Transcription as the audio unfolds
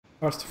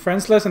Or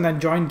friends list and then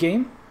join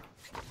game?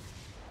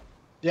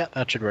 Yeah,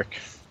 that should work.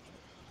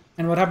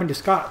 And what happened to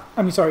Scott?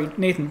 I mean, sorry,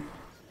 Nathan.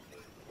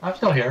 I'm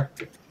still here.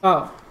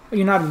 Oh,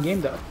 you're not in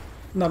game though.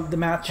 No, the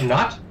match. I'm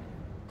not?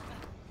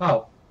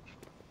 Oh.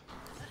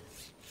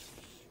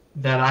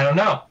 Then I don't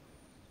know.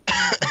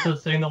 I'm still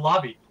sitting in the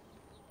lobby.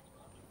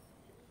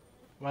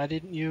 Why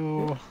didn't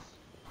you...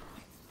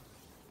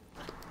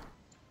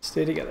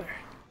 Stay together.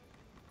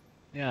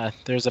 Yeah,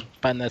 there's a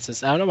button that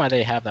says... I don't know why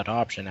they have that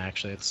option,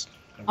 actually. It's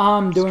a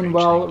I'm doing strange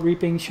well, thing.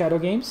 reaping Shadow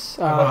Games.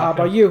 about How you?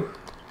 about you?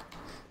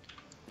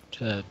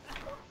 To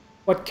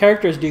What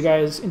characters do you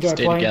guys enjoy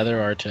stay playing?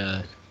 together or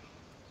to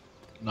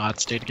not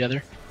stay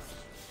together?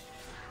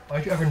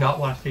 Why'd you ever not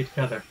want to stay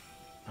together?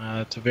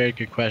 It's a very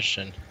good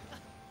question.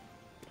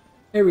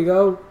 Here we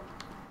go.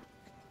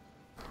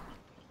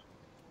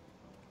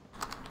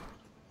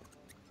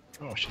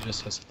 Oh, she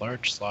just has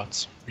large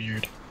slots.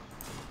 Weird.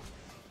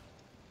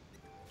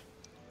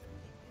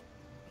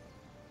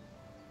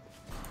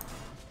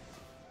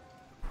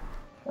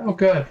 Oh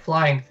good,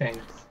 flying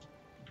things.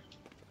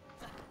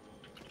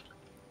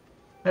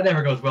 That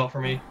never goes well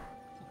for me.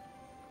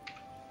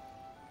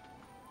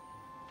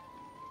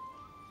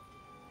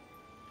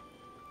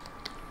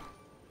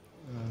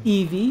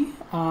 Eevee.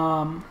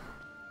 I'm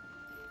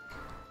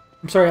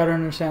sorry, I don't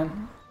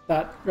understand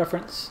that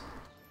reference.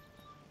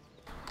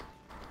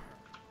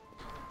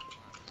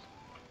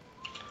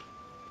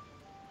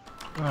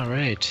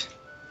 Alright.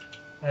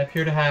 I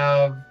appear to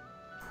have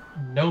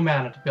no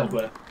mana to build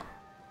with.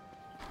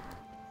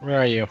 Where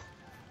are you?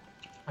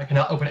 I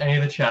cannot open any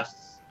of the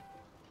chests.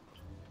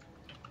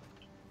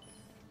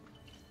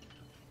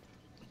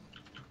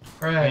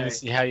 I need Hooray. to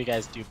see how you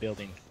guys do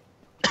building.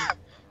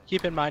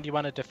 Keep in mind you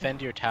want to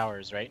defend your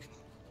towers, right?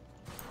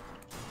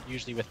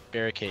 Usually with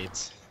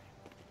barricades.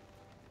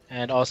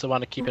 And also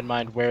want to keep in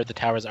mind where the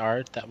towers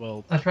are. That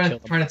will I'm kill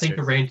trying to think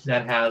the monsters. range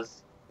that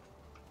has.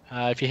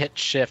 If you hit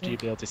shift, you'll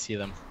be able to see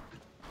them.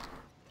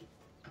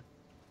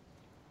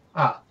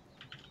 Ah.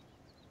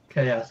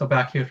 Okay, yeah, so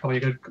back here is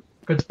probably a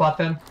good spot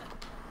then.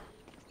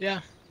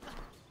 Yeah.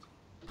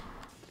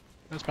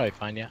 That's probably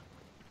fine, yeah.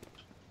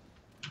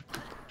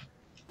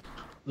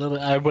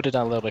 I would have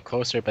done a little bit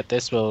closer, but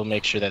this will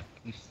make sure that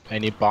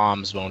any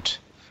bombs won't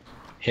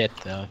hit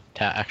the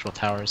actual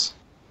towers.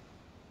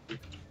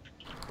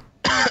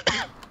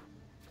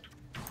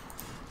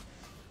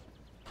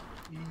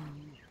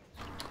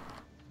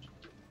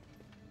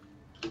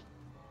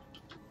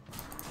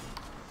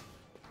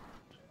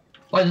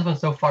 Why is this one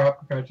so far up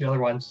compared to the other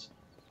ones?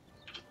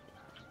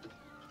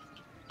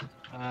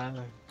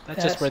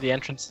 That's just where the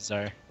entrances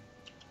are.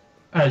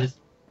 I just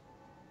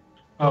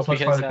Oh, this one's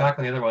because farther back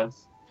than the other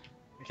ones.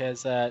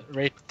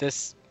 right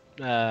this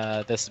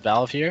this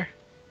valve here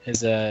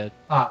is a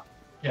Ah,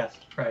 yes,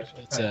 right.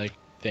 it's right.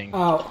 a thing.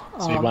 Oh,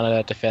 So we want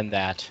to defend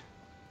that.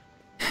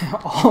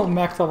 all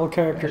max level I should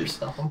characters.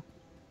 stop 'em.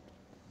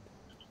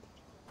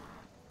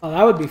 Oh,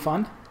 that would be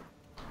fun.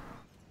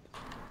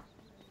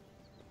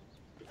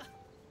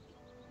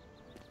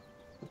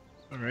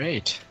 All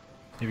right.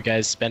 Have you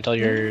guys spent all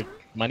your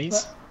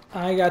monies?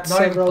 I got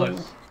Not even several.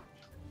 close.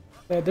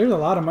 There's a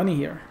lot of money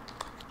here.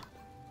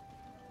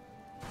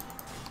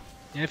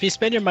 Yeah, if you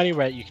spend your money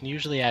right, you can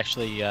usually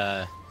actually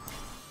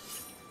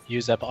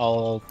use up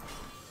all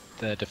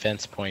the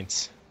defense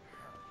points.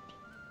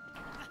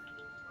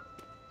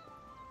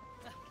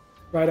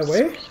 Right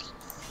away?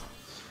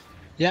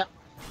 Yeah.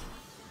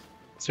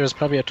 So there's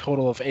probably a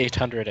total of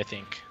 800, I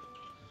think.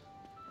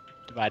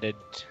 Divided.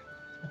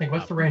 I think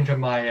what's the range of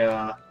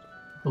my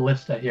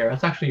ballista here?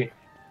 That's actually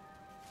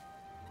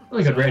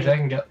really good So- range. I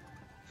can get.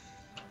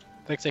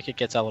 Looks like it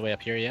gets all the way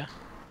up here, yeah.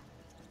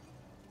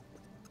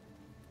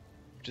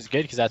 Which is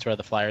good because that's where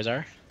the flyers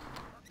are.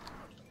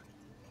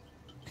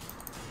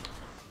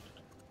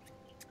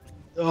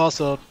 It'll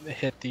also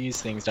hit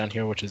these things down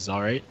here, which is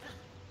alright.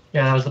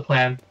 Yeah, that was the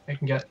plan. I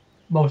can get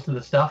most of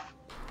the stuff.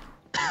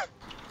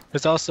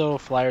 There's also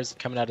flyers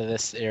coming out of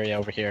this area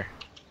over here.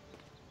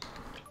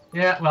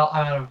 Yeah, well,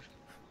 I'm out of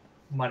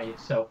money,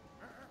 so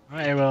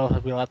Alright,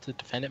 well, we'll have to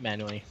defend it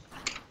manually.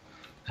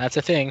 That's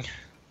a thing.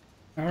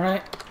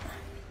 Alright.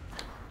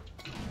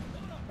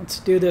 Let's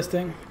do this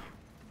thing.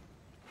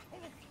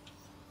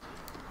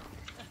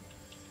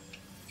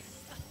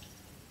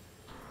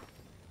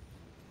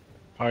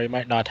 Or you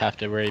might not have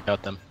to worry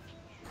about them.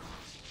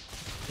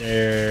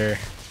 They're...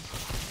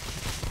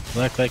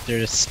 look like they're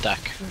just stuck.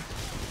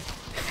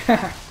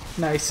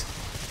 Nice.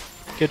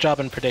 Good job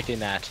in predicting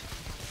that.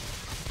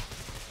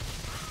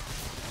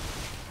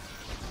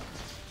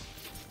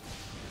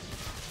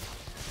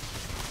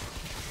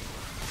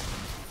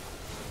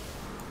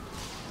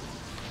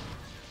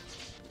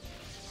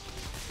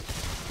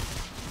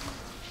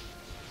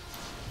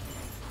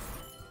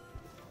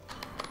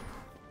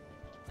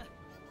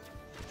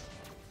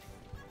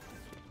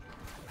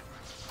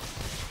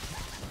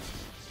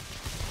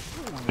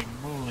 Holy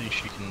moly,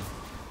 she can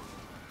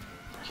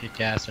kick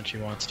ass when she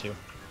wants to.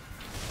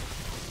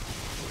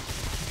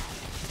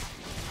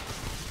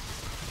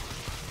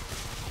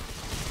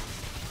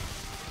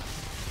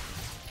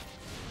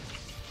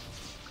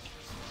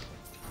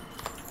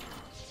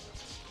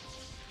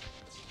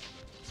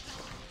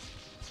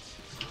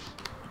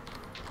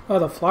 Oh,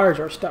 the flyers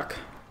are stuck.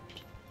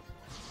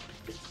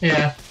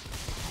 Yeah.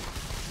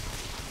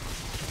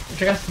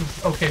 Which I guess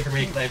is okay for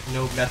me because I have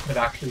no method of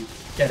actually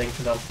getting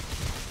to them.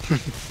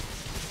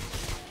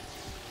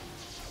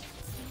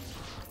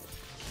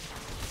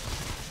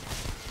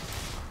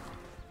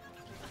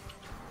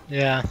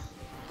 Yeah.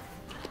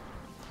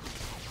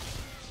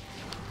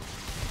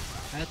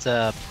 That's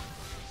a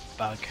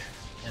bug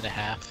and a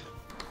half.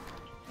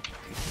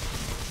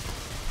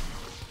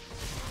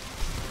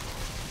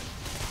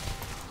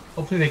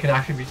 Hopefully they can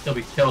actually still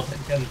be killed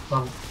and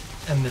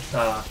end this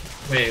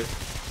wave.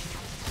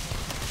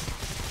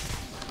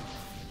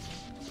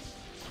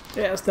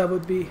 Yes, that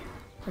would be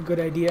a good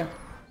idea.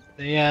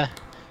 The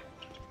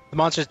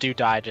monsters do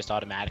die just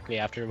automatically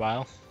after a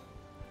while.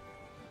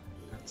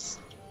 That's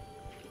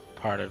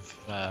part of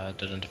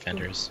Dungeon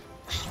Defenders.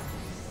 Is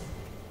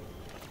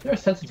there a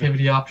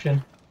sensitivity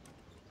option?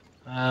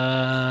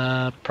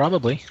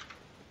 Probably.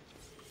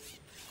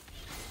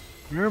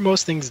 Where are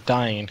most things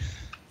dying?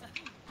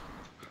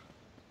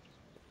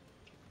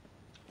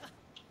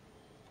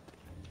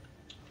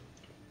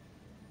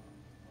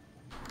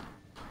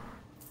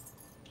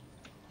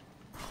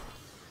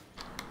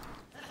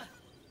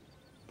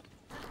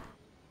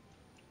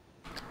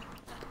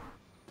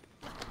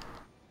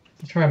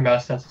 Let's try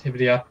mouse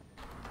sensitivity up.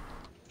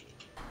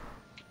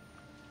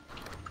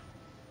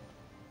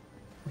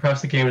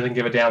 Perhaps the game doesn't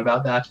give a damn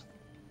about that.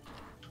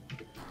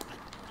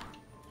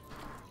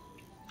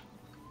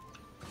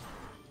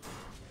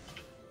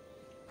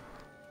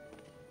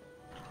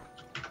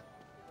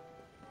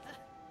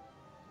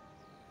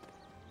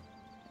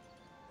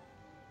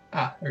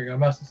 Ah, there we go,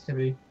 mouse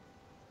sensitivity.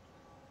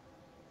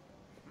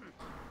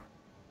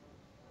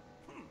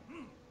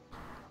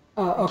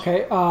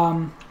 Okay,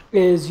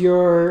 is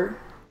your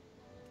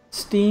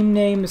Steam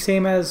name the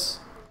same as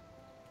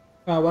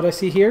what I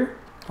see here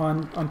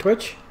on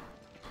Twitch?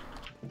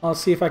 I'll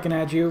see if I can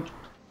add you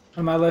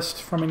on my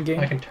list from in-game.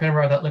 I can turn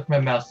around without lifting my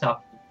mouse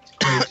up. It's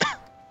great.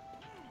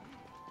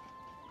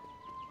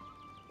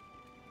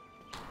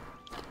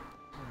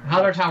 How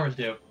do our towers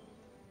do?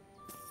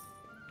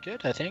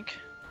 Good, I think.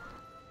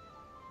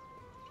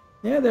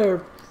 Yeah,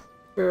 they're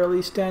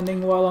fairly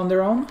standing well on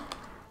their own.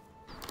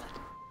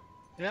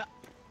 Yeah.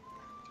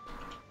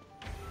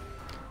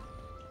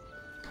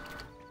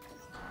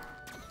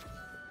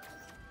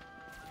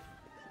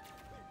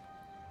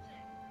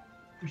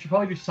 We should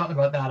probably do something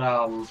about that,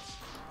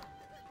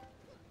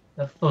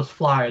 those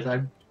flyers.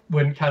 I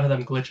wouldn't count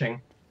them glitching.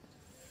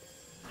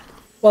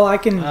 Well, I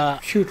can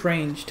shoot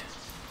ranged.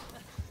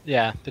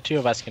 Yeah, the two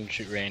of us can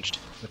shoot ranged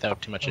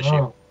without too much issue.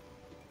 Oh.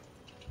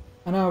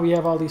 I know we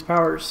have all these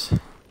powers.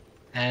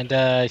 And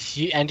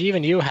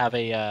even you have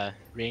a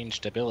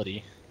ranged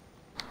ability.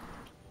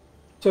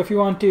 So if you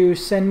want to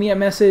send me a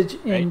message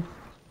in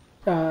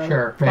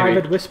Sure,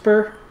 private maybe.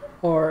 whisper,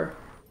 or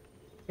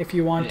if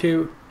you want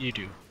to... You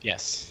do,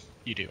 yes,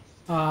 you do.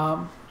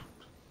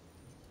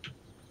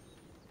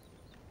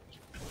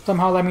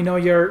 Somehow let me know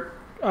your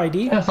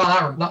ID. Yeah, it's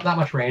not that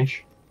much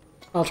range.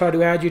 I'll try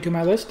to add you to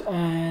my list,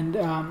 and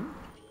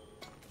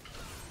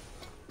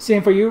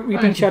same for you,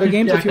 Reaping Shadow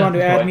Games, yeah, if you want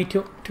to add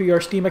enjoy. me to your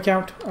Steam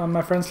account on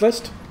my friends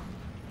list.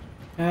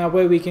 That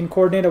way we can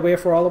coordinate a way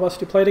for all of us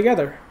to play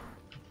together.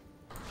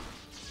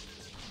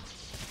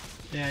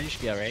 Yeah, you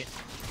should be alright.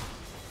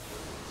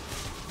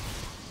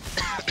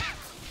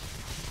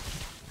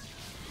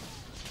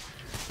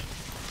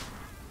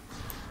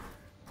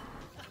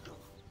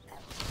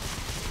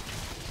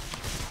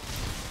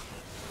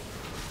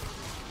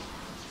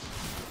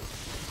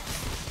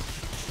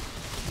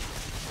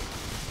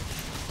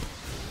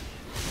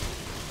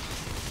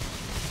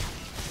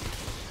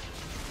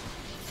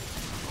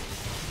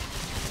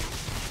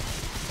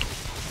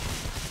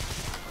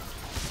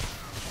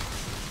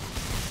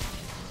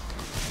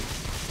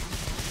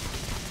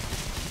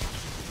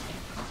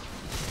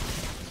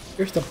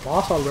 Here's the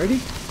boss already?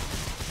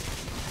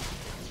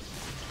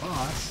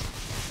 Boss?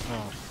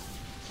 Oh.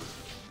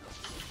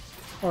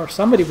 Or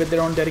somebody with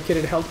their own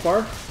dedicated health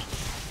bar.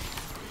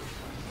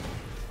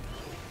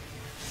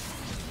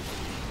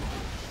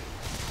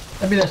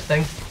 That'd be this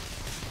thing.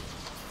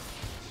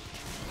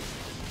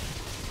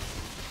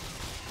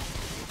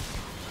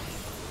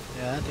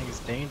 Yeah, that thing is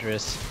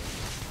dangerous.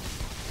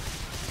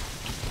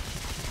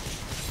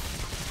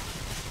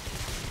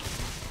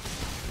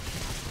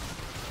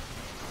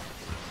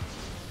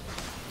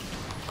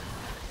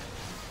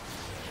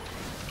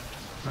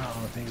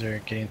 Oh, things are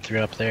getting through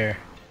up there.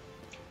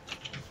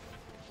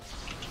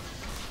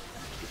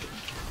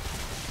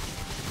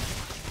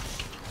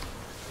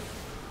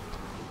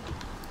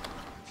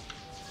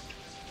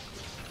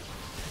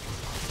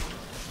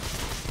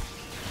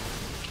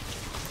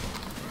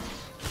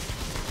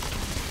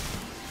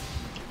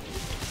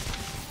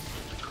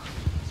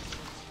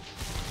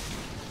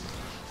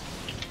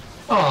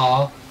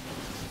 Aww.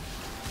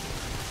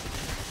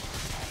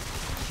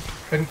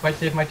 Couldn't quite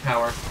save my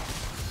tower.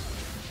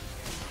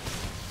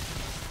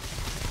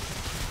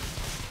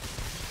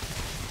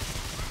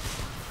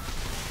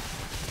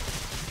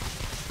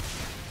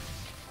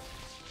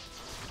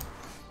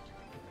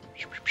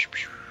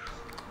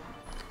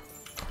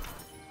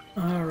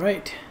 All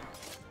right.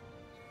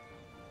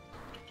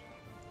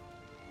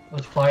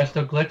 Was fire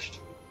still glitched?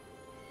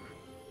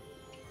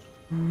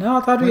 No,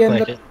 I thought we Look ended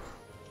like up.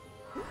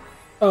 it.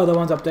 Oh, the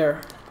one's up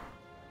there.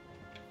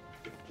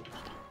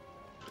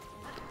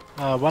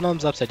 One of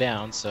them's upside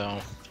down, so...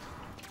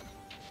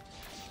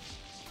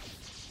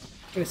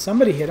 Wait,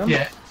 somebody hit him.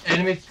 Yeah,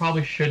 enemies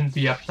probably shouldn't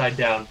be upside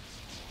down.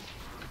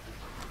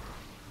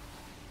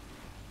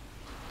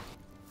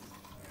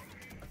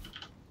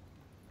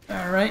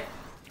 All right.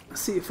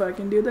 Let's see if I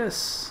can do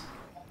this.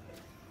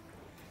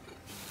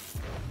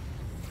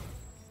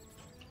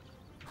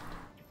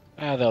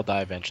 They'll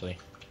die eventually.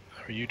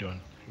 How are you doing?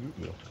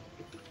 Ooh.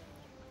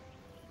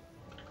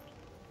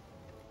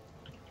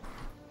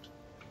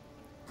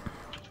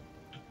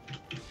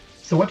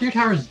 So what do your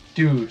towers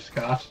do,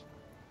 Scott?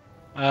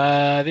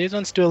 These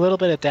ones do a little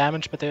bit of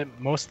damage, but they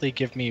mostly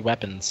give me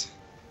weapons.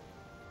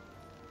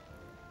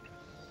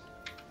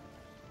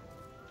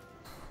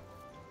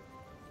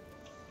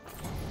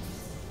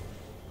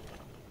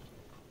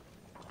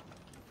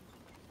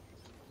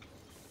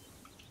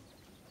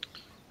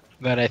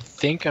 That I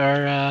think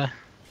are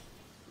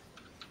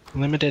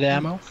limited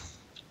ammo.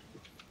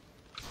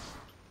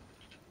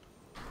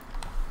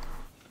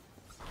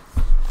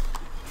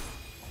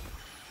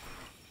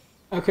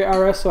 Okay,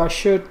 RS. So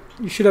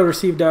you should have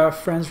received a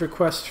friend's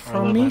request Or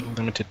from me.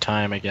 limited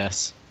time, I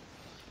guess.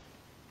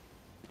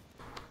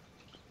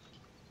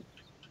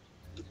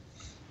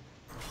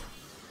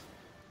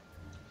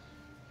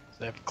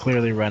 So I've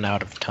clearly run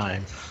out of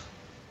time.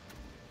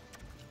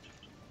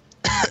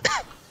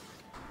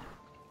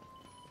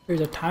 There's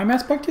a time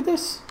aspect to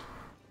this.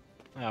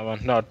 Well,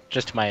 no,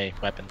 just my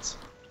weapons.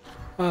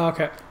 Oh,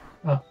 okay.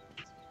 Oh.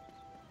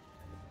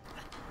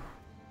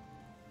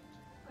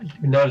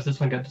 You notice this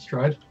one got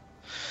destroyed?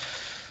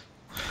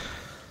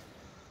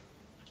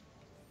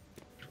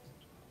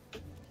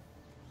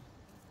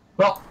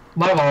 Well,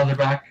 my walls are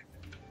back.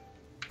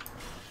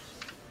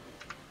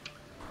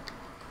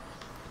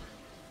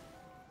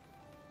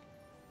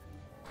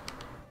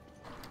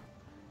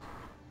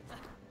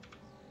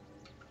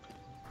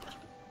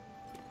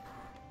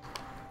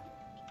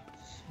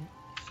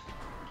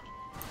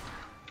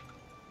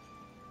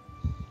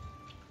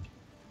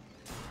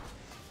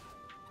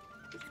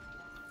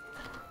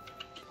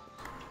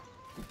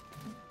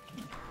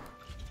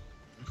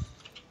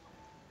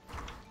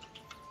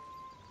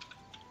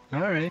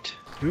 Alright.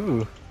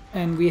 Ooh.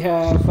 And we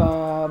have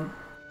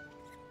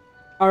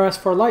RS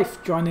for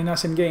Life joining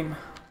us in game.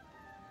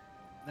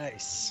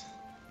 Nice.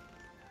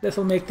 This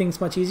will make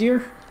things much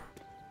easier,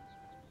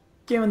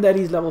 given that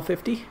he's level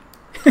 50.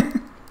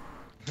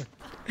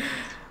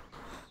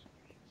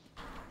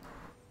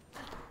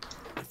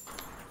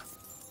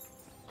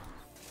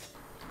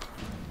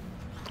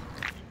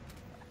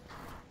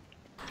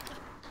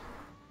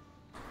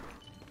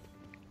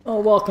 Oh,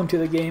 welcome to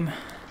the game.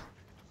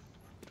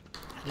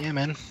 Yeah,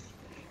 man.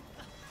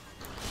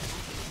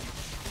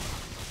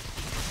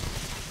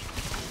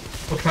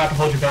 We'll try to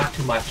hold you back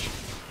too much.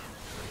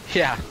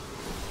 Yeah.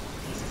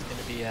 This is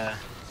gonna be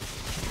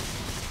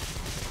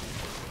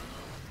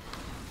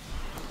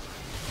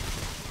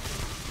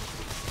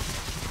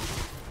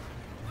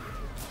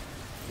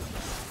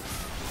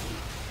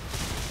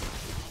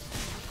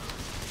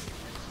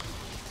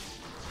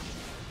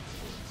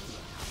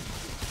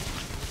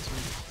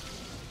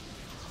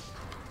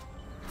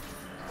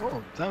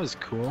Oh, that was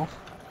cool.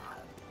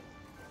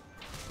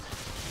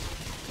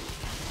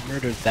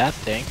 Murdered that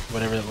thing,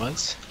 whatever it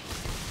was.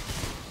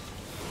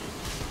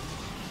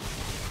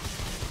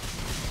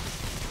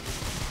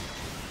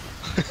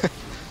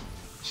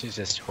 She's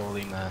just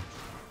holding the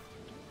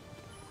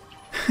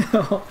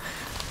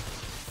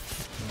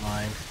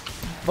line.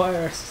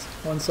 Virus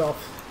oneself.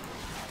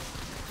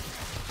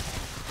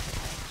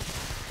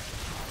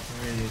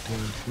 What are you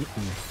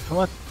doing? I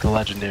want the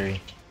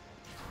legendary.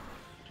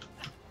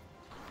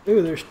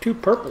 Ooh, there's 2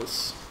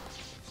 purples.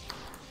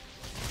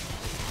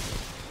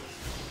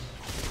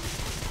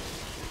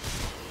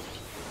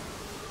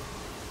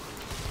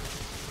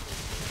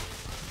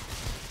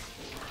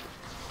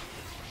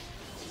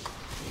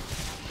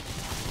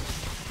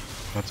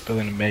 Let's build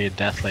a mega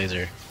death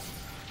laser.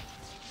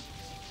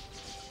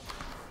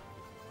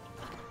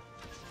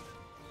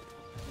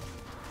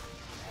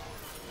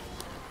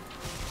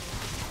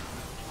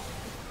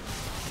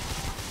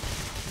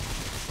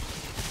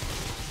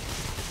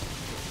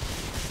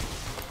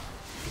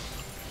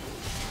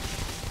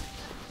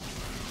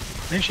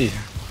 Actually,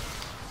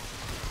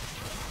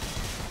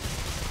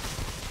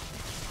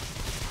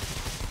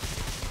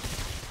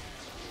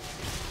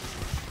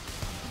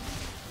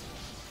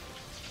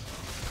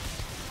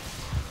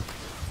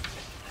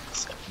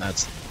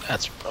 that's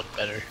a lot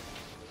better.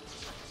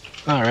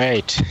 All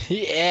right,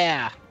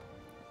 yeah.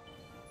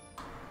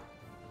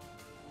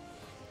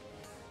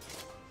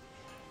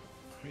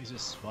 We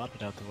just swap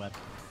it out the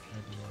weapon.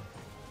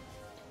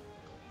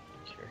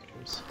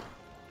 Characters.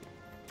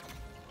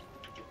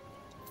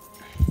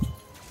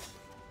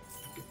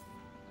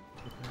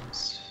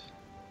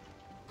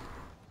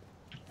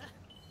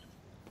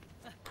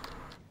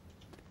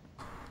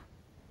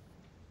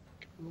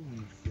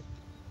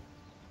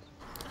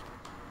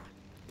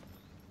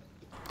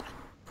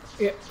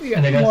 Yeah,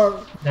 And I guess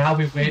more. now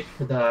we wait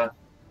for the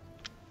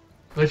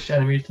glitched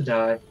enemies to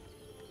die.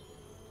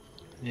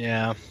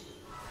 Yeah.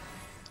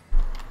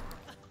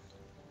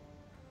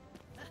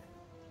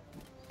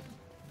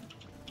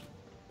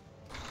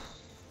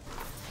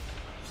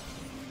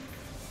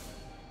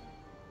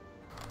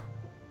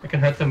 I can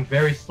hurt them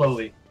very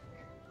slowly.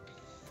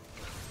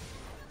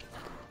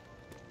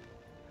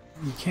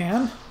 You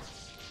can.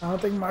 I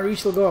don't think my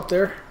reach will go up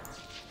there.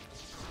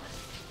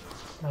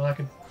 Well, I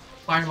can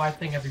fire my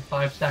thing every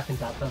 5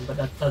 seconds at them, but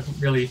that doesn't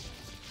really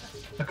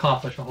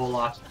accomplish a whole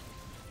lot.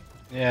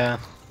 Yeah.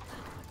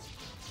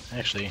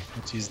 Actually,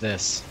 let's use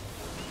this.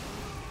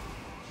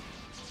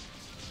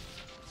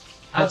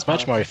 That's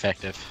much more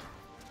effective.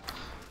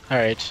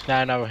 Alright,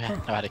 now I know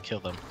how to kill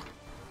them.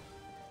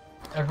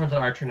 Everyone's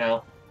an archer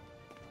now.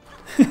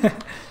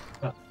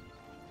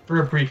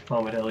 For a brief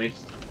moment, at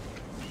least.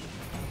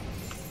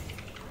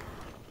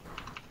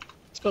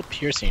 It's about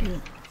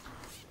piercing.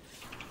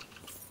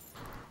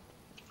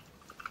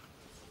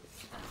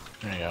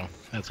 There you go.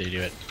 That's how you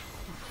do it.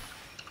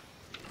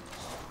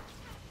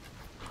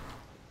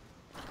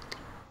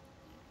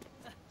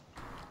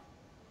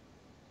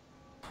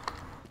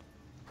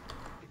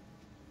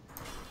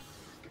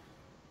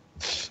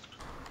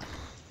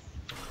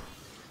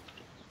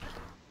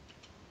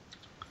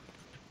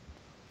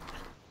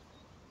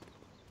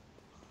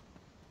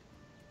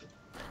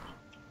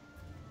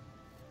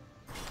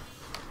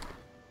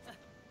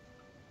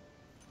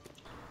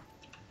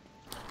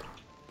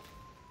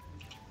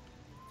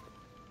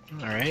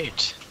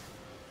 Alright.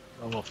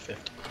 Level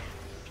 50.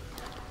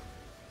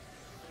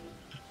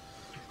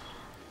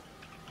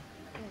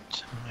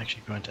 I'm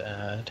actually going to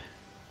add...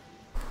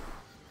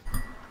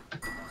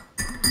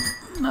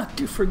 Not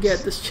to forget,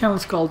 this channel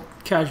is called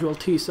Casual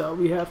Tea, so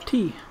we have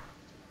tea.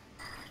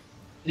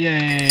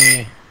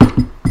 Yay!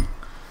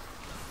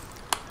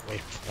 Wait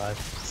 5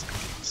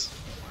 seconds.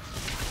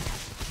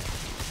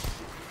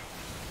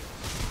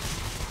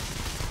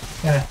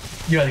 Yeah,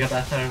 you guys got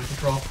that side under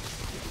control.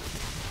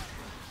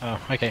 Oh,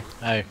 okay.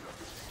 I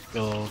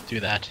will do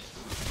that.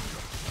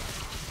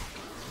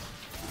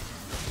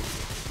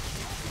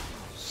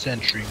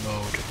 Sentry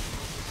mode.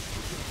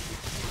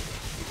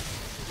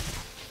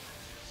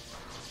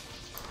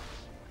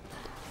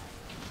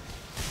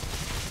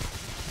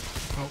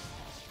 Oh.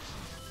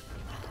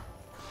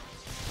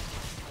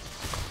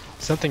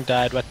 Something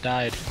died. What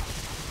died?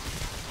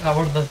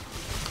 One of the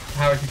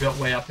towers you built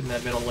way up in the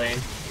middle lane.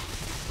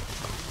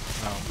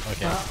 Oh,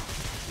 okay.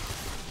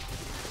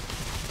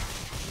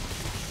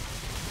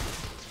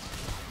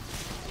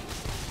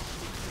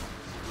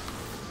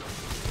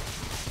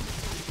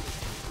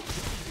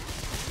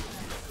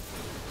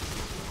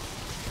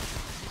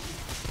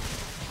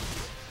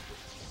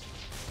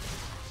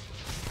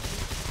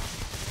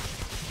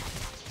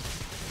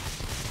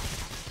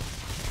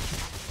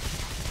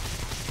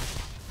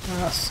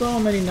 So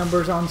many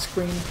numbers on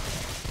screen.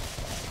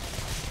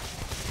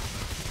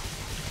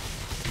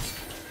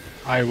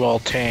 I will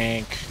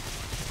tank.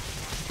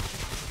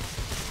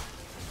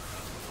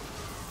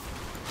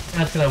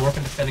 That's gonna work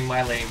in defending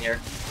my lane here.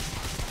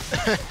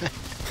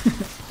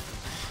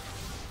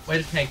 Way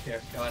to tank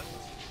there, God.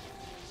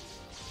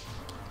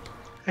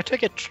 I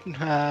took a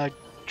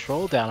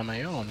troll down on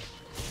my own.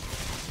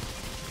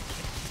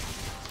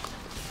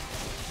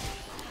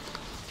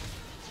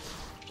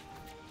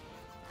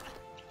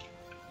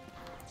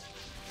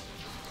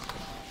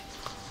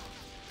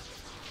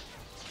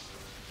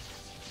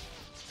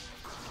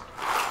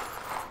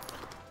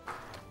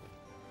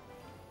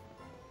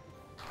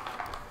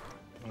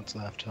 What's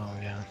left? Oh,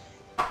 yeah.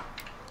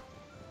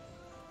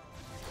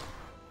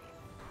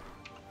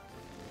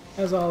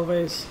 As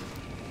always.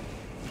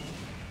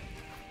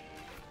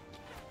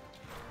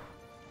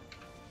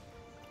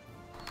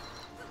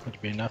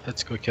 That'd be enough.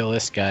 Let's go kill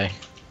this guy.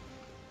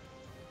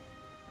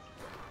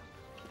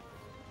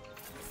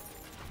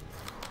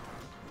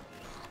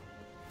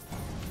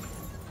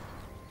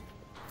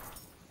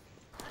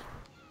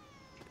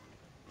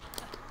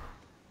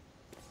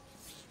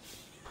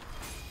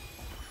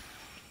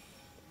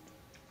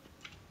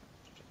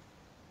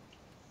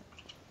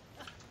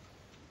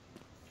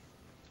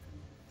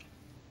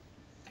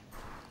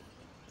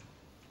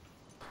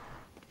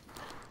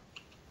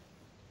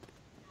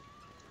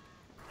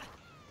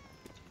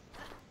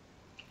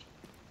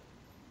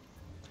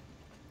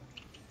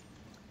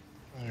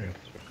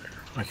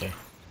 Okay.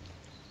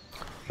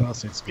 What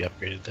else needs to be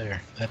upgraded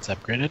there? That's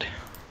upgraded.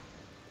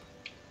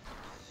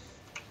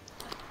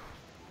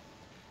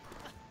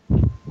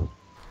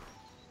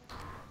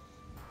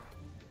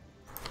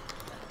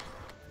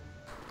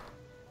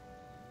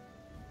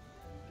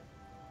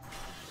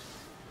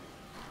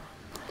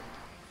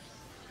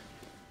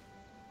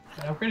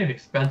 Upgrading is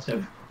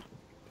expensive.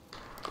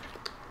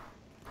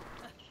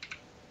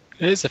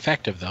 It is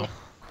effective though.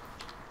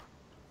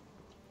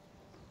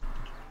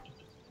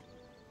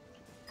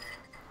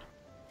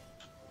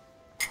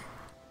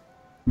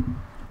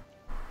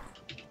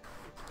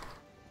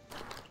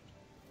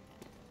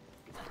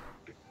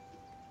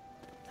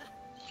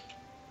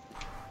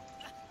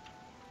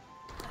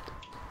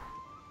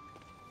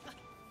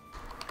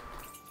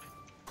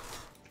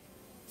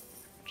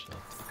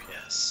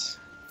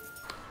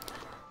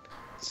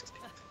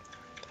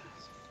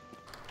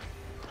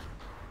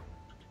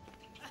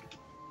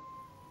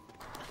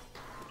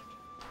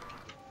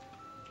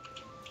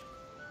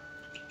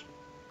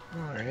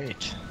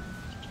 Alright.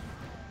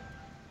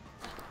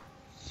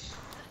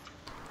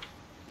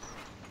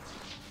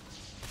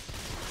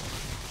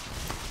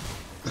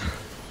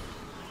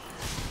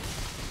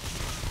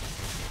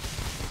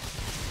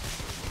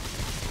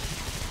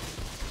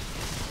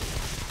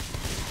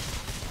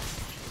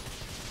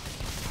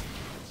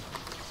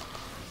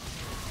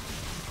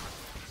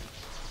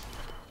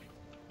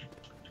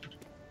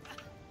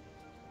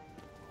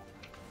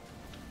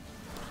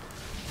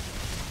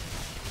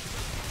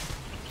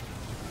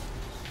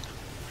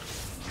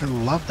 I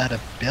love that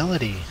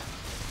ability.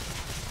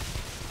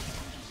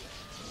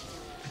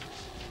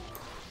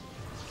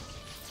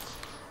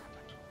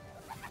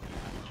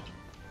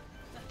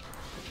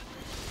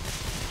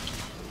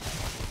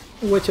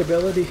 Which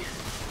ability?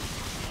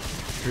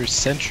 Your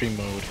sentry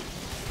mode.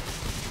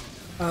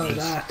 Oh, Just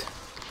that.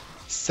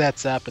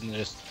 sets up and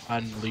just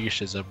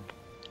unleashes a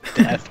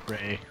death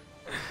ray.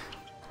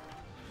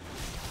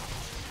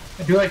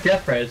 I do like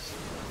death rays.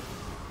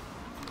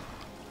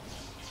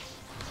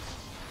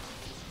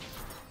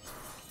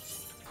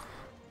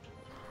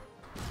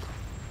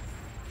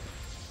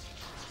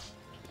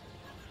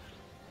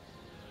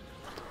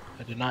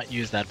 I did not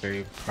use that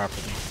very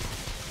properly.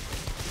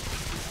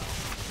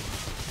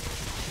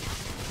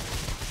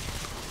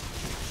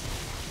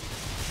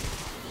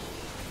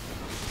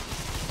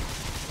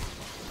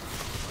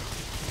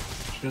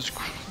 She does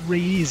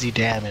crazy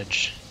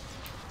damage.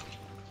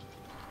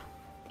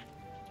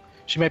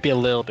 She might be a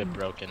little bit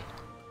broken.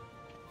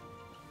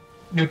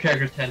 New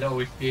characters tend to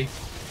always be.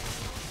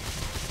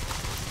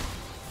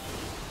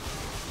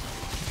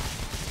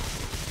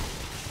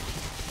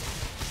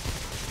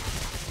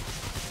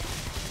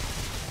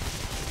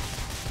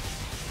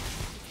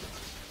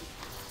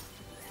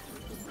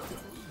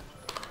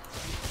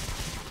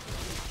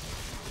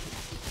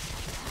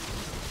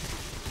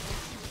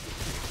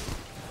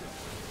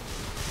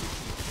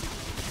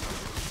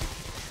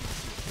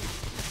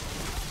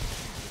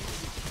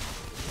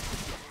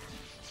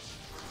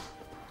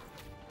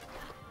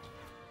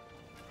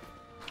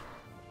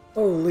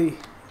 Holy,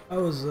 that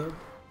was a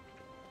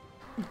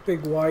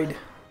big wide.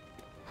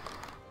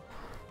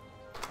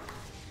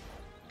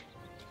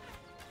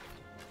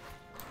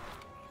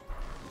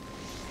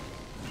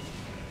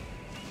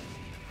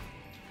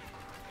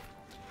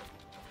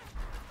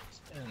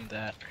 And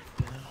that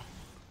right now.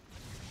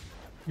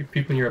 You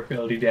people and your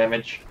ability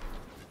damage.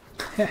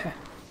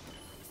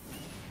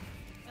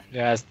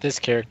 Yeah, this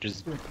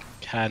character's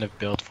kind of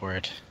built for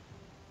it.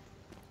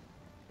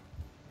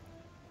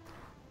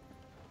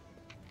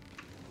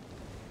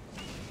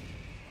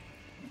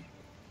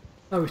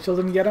 Oh, we still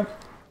didn't get him?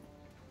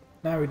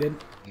 Now we did.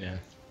 Yeah.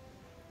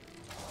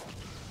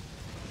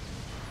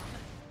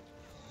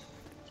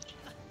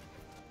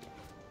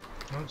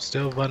 Oh,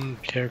 still one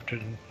character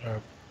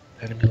or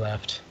enemy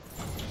left.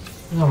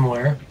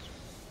 Somewhere.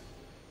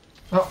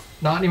 Oh,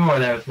 not anymore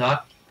there, it's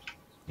not.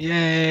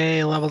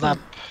 Yay, leveled up.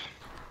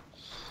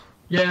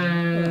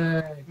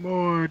 Yay!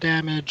 More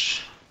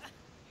damage.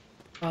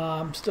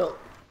 I'm still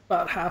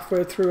about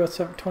halfway through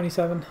at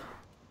 27.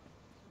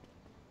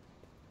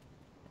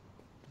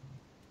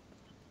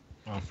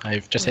 Oh,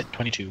 I've just hit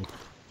 22.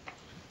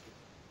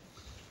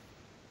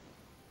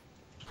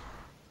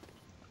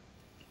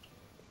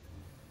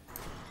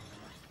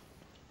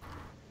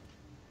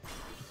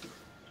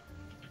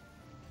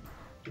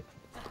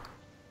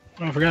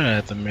 Oh, I forgot I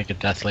had to make a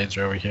death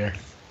laser over here.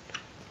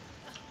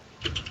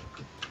 I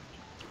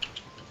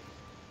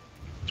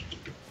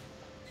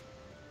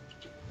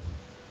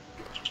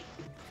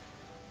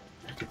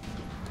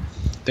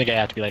think I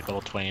have to be like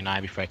level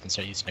 29 before I can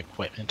start using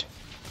equipment.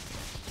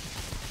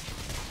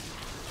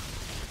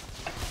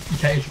 You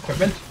can't use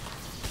equipment?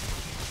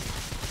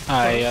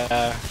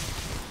 Well,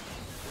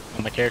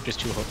 my character's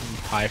too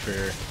high for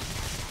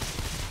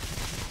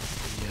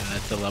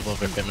that's the level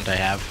of equipment I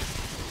have.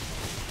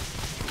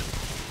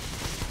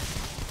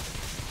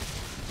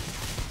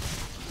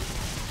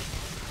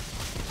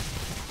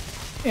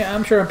 Yeah,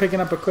 I'm sure I'm picking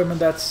up equipment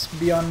that's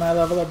beyond my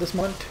level at this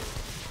moment.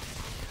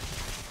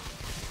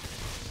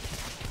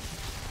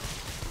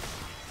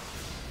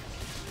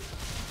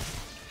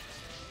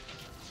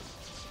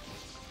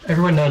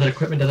 Everyone knows that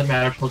equipment doesn't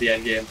matter until the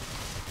end game.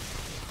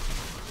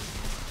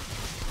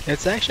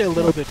 It's actually a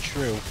little bit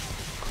true.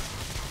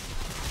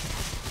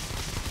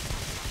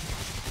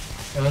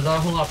 And there's not a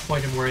whole lot of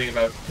point in worrying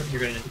about what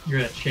you're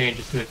gonna change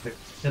as soon as you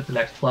hit the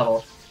next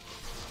level.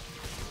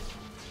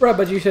 Right,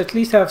 but you should at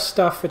least have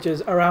stuff which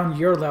is around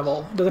your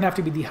level. It doesn't have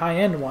to be the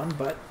high-end one,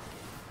 but...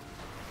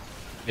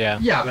 Yeah.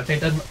 Yeah, but I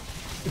think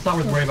it's not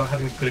worth worrying about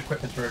having good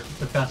equipment for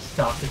the best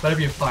stuff. It's whatever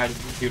you find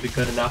you'll be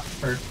good enough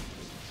for.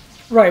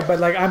 Right, but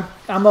like I'm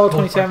level most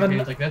 27.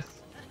 games like this.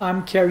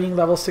 I'm carrying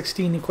level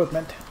 16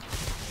 equipment.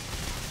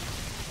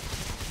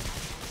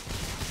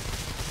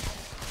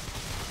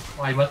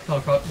 Well, you must come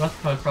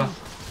across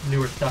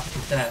newer stuff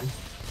since then.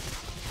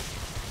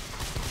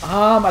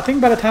 I think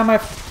by the time I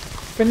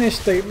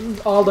finished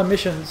all the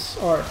missions,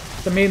 or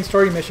the main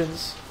story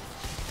missions,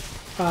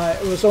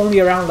 it was only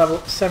around level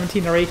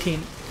 17 or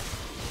 18.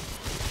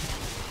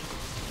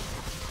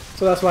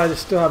 So that's why I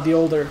still have the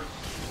older.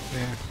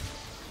 Yeah.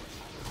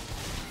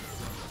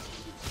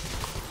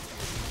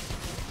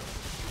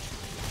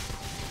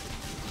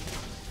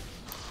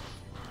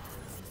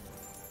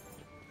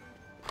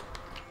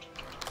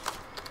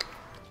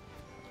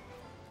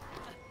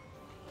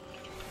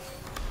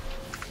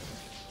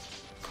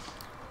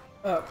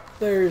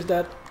 There's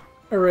that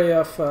array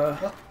of.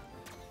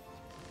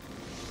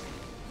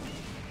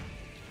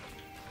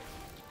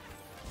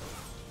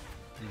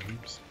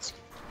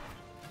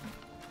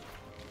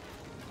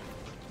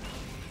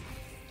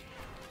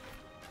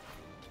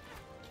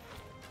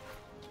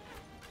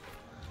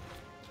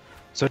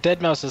 So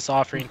Deadmau5 is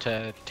offering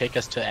to take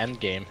us to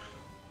endgame.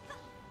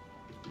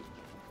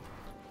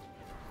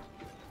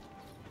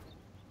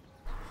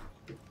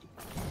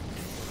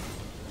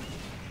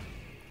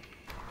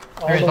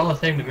 It's all the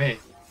same to me.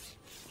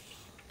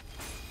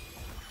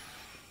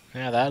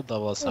 Yeah, that'd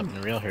level us up in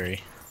a real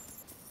hurry.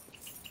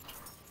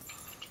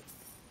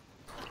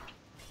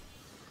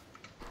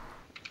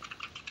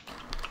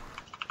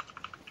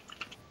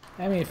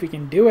 I mean, if we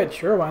can do it,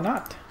 sure, why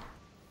not?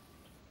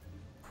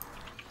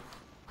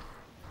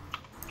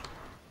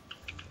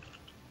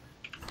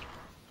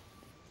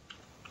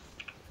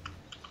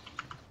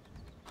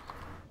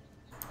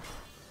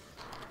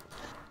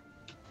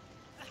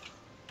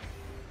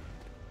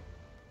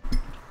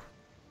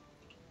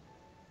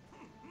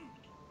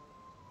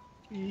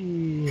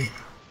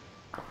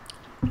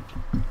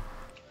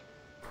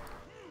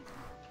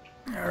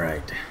 All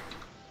right.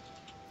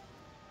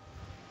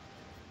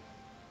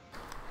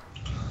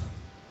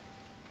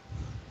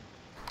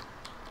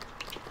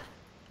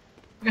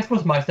 I guess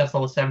most of my stuff's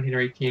level 17 or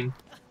 18.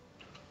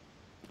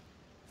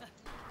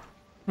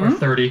 Or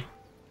 30.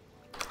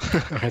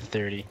 Or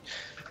 30.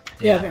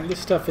 Yeah, I think this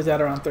stuff is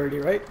at around 30,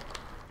 right?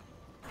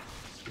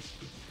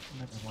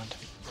 Level 1 to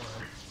 4.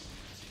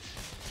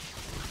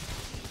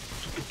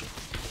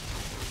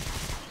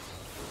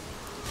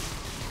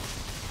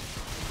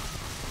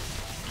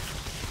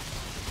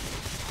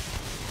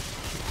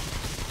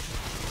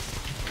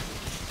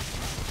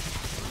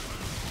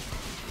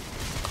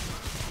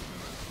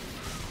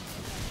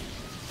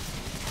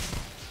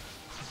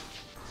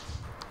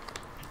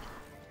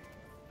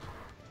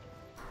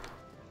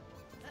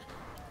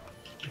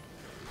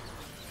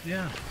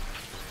 Yeah.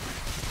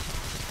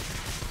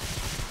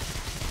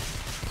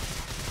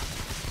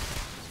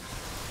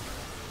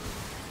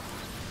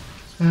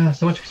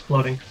 So much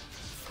exploding.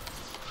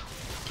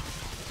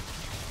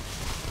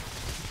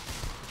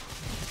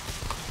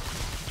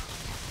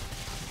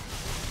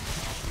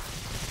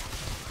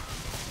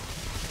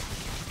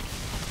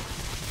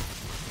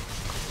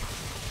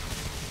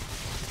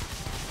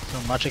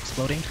 So much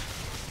exploding?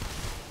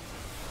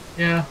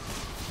 Yeah.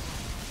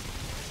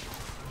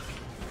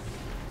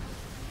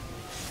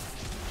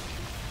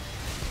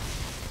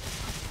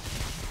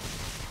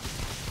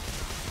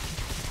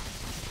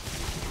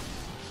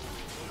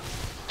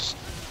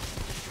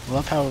 I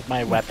love how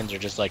my weapons are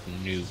just like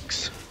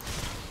nukes.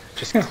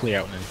 Just clear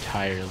out an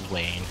entire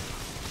lane.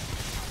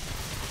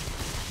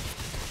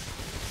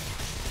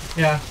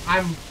 Yeah,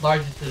 I'm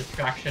largely a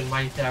distraction.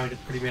 My damage is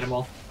pretty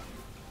minimal.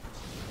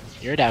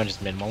 Your damage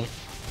is minimal.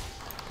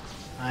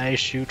 I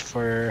shoot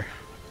for...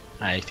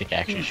 I think I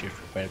actually shoot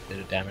for quite a bit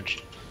of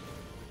damage.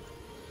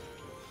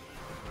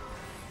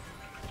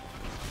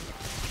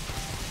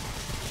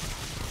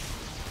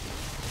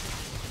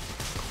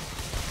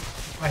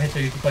 My hits are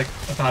usually like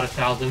about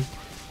 1,000.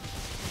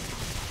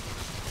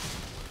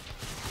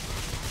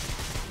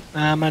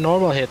 My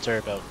normal hits are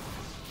about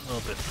a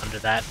little bit under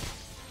that.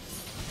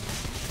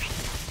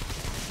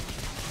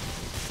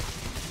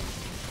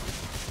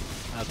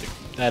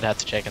 I'd have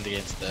to check in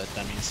against the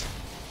dummies.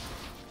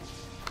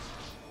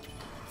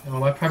 No,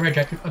 my primary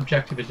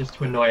objective is just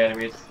to annoy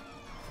enemies.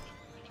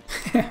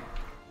 Okay,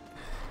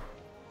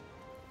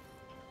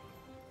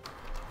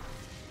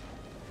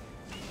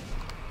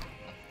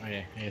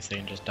 I guess they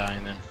can just die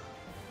and then.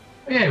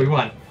 Oh, yeah, we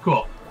won.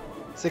 Cool.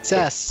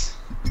 Success!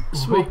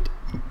 Sweet.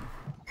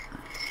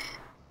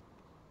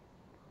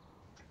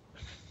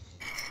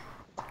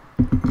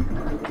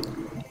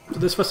 So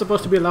this was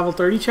supposed to be a level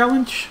 30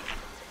 challenge?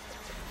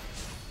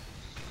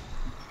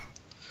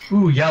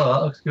 Ooh, yellow.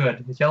 That looks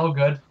good. Is yellow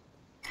good?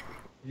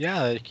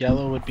 Yeah,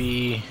 yellow would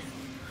be...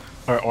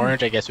 Or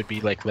orange, I guess, would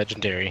be like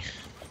legendary.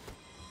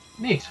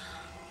 Neat.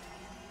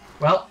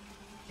 Well,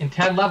 in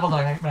 10 levels,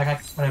 whenever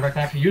I can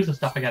actually use the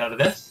stuff I get out of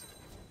this.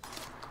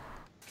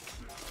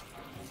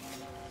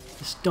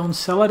 Just don't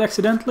sell it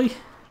accidentally?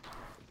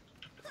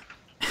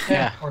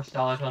 Yeah. Or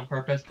sell it on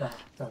purpose.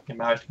 Don't get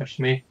mad too much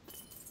to me.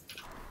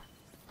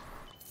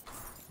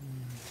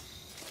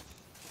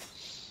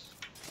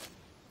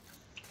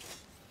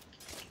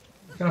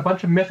 Got a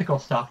bunch of mythical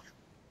stuff.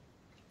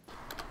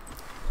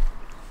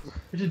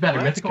 Which is better,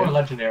 Well, that's mythical or good.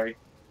 legendary?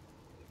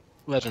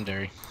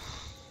 Legendary.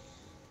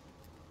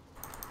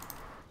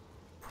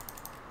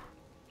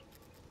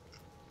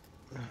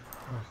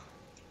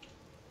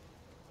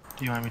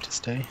 Do you want me to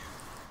stay?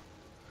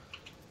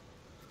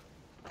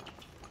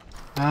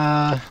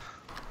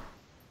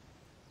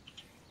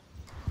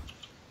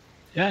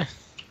 Yeah.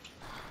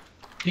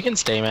 You can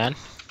stay, man.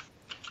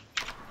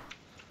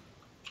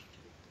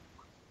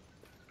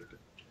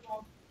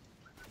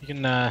 You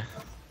can,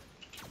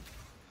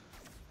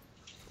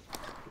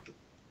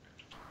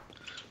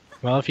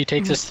 well, if he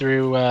takes us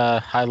through,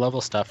 high-level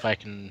stuff, we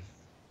can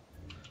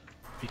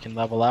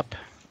level up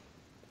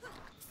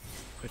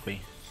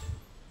quickly.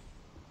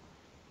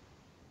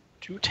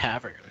 To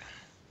tavern.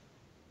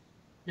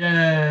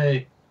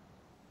 Yay!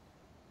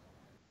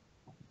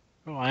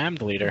 Oh, I am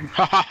the leader.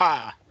 Ha ha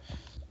ha!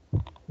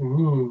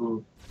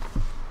 Ooh.